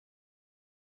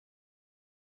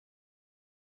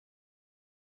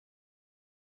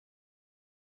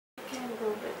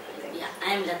Yeah,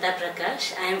 I am Lata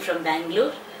Prakash. I am from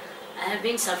Bangalore. I have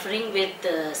been suffering with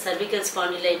cervical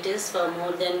spondylitis for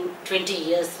more than 20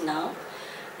 years now.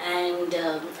 And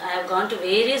I have gone to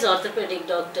various orthopedic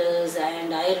doctors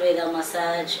and Ayurveda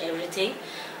massage, everything.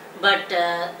 But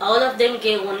all of them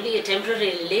gave only a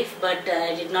temporary relief, but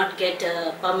I did not get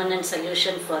a permanent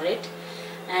solution for it.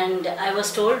 And I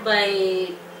was told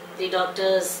by the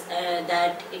doctors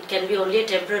that it can be only a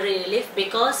temporary relief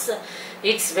because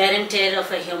it's wear and tear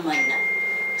of a human.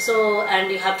 So,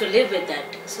 and you have to live with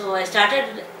that. So I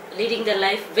started leading the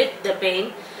life with the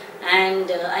pain, and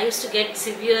I used to get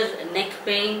severe neck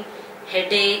pain,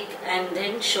 headache, and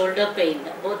then shoulder pain.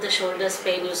 Both the shoulders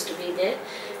pain used to be there,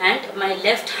 and my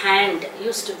left hand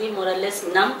used to be more or less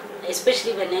numb,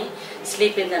 especially when I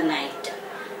sleep in the night.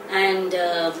 And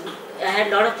I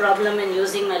had a lot of problem in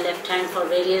using my left hand for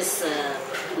various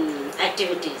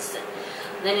activities.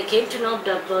 Then I came to know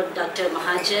about Dr.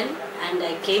 Mahajan, and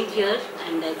I came here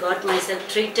and I got myself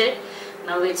treated.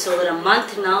 Now it's over a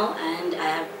month now, and I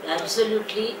have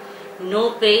absolutely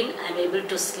no pain. I'm able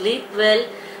to sleep well.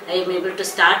 I am able to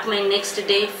start my next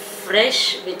day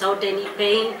fresh without any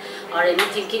pain or any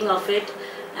thinking of it.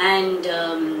 And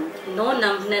no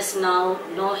numbness now,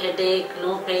 no headache,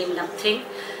 no pain, nothing.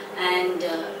 And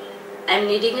I'm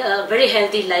leading a very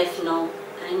healthy life now.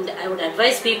 And I would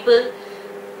advise people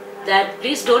that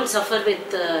please don't suffer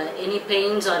with any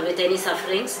pains or with any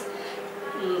sufferings.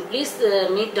 Please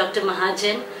meet Dr.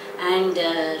 Mahajan and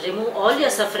remove all your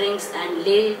sufferings and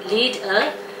lead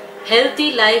a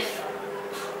healthy life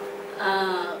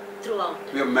throughout.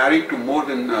 We are married to more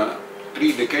than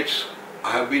 3 decades.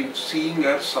 I have been seeing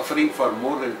her suffering for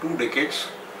more than 2 decades,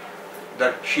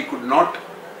 that she could not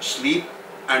sleep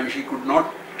and she could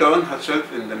not turn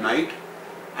herself in the night,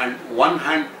 and one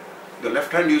hand, the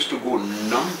left hand, used to go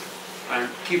numb and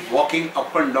keep walking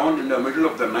up and down in the middle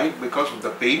of the night because of the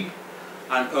pain.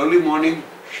 And early morning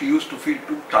she used to feel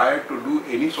too tired to do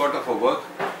any sort of a work.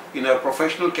 In her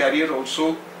professional career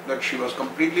also, that she was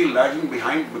completely lagging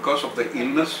behind because of the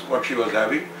illness what she was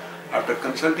having. After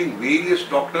consulting various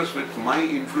doctors with my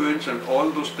influence and all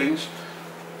those things,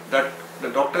 that the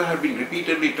doctor had been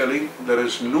repeatedly telling there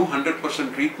is no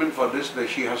 100% treatment for this, that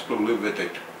she has to live with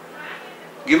it.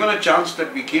 Given a chance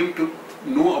that we came to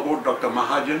know about Dr.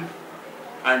 Mahajan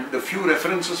and the few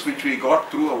references which we got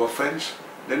through our friends,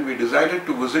 then we decided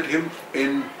to visit him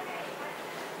in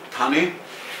Thane.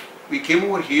 We came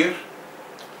over here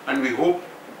and we hope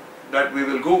that we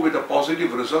will go with the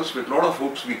positive results. With a lot of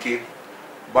hopes we came,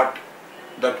 but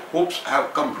that hopes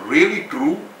have come really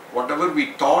true. Whatever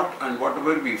we thought and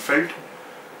whatever we felt,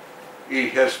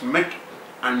 it has met,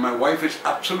 and my wife is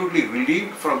absolutely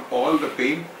relieved from all the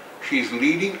pain. She is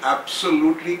leading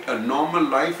absolutely a normal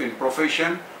life in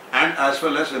profession and as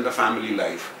well as in the family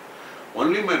life.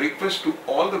 Only my request to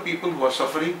all the people who are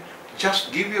suffering,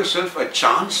 just give yourself a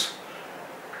chance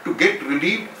to get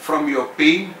relieved from your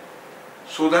pain,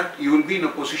 so that you will be in a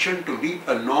position to lead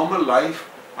a normal life,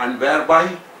 and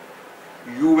whereby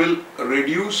you will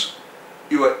reduce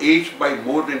your age by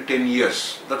more than 10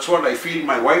 years. That's what I feel.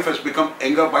 My wife has become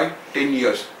younger by 10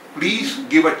 years. Please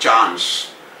give a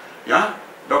chance. Yeah?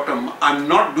 I'm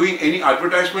not doing any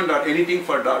advertisement or anything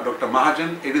for Dr.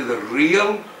 Mahajan. It is a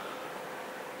real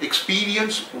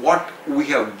experience what we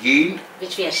have gained,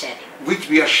 Which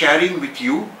we are sharing with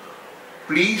you.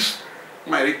 Please,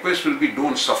 my request will be,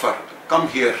 don't suffer. Come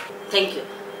here. Thank you.